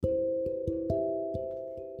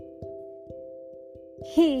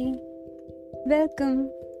Hey, welcome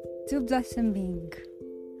to Blossom Being,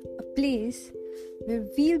 a place where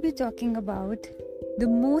we'll be talking about the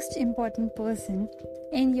most important person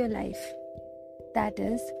in your life, that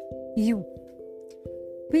is, you.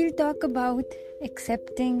 We'll talk about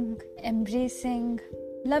accepting, embracing,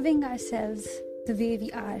 loving ourselves the way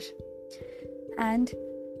we are, and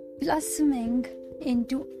blossoming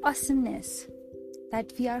into awesomeness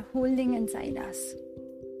that we are holding inside us.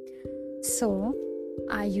 So,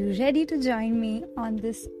 are you ready to join me on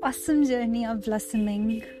this awesome journey of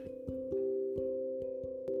blossoming?